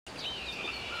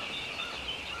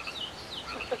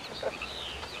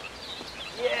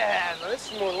Yeah, no,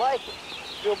 this is more like it.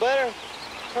 Feel better?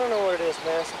 I don't know what it is,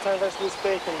 man. Sometimes I just lose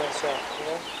faith in myself, you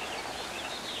know?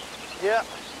 Yeah.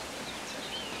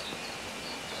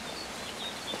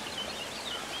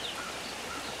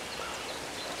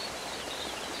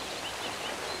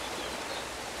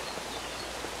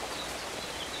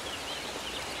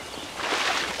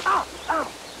 Ow! Ow!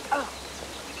 Ow!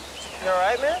 You all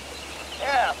right, man?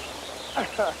 Yeah.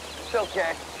 It's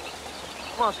okay.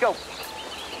 Come on, let's go. Wish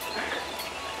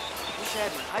I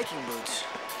had my hiking boots.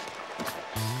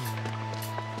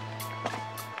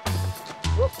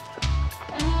 Whoop.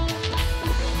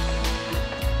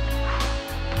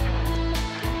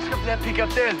 Let's go up to that peak up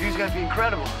there. The view's gonna be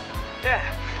incredible.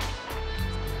 Yeah.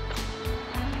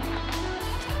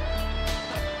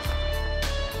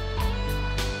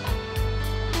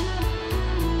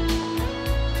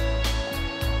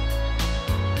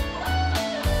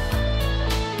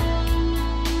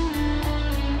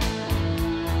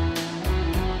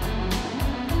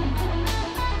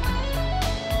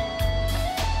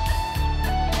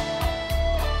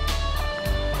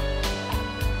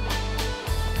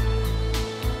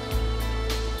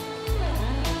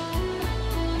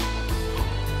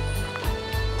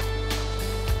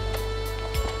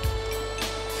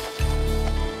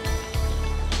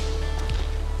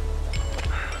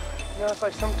 You know, it's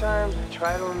like sometimes I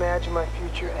try to imagine my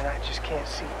future and I just can't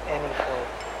see anything.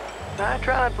 I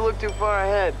try not to look too far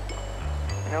ahead.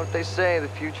 You know what they say, the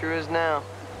future is now.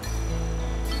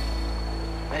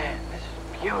 Man, this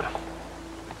is beautiful.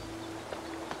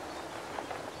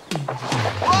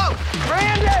 Whoa!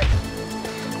 Brandon!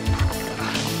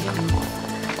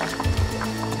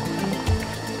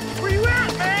 Where you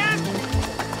at, man?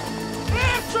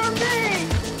 Answer me!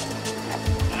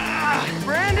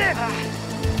 Brandon!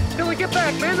 Billy, get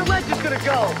back, man. The ledge is gonna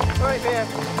go. All right, man.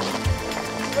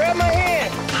 Grab my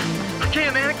hand. I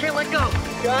can't, man. I can't let go.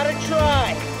 Gotta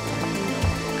try.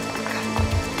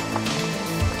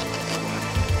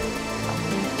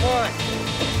 Come on.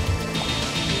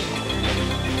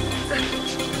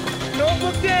 Don't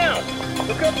look down.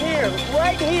 Look up here. Look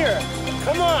right here.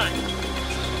 Come on.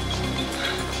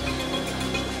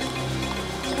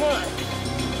 Come on.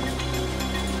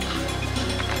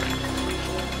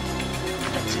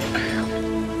 That's it.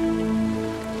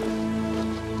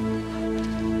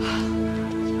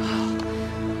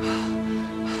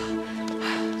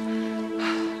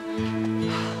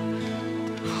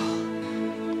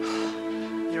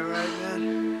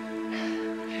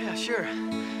 Sure.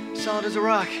 Solid as a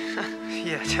rock.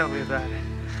 Yeah, tell me about it.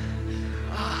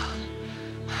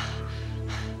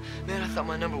 Man, I thought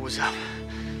my number was up.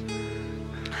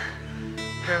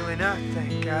 Apparently not,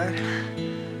 thank God.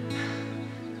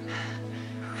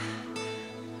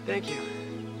 Thank you.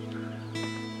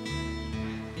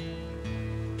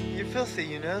 You're filthy,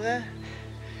 you know that?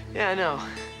 Yeah, I know.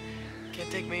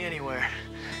 Can't take me anywhere.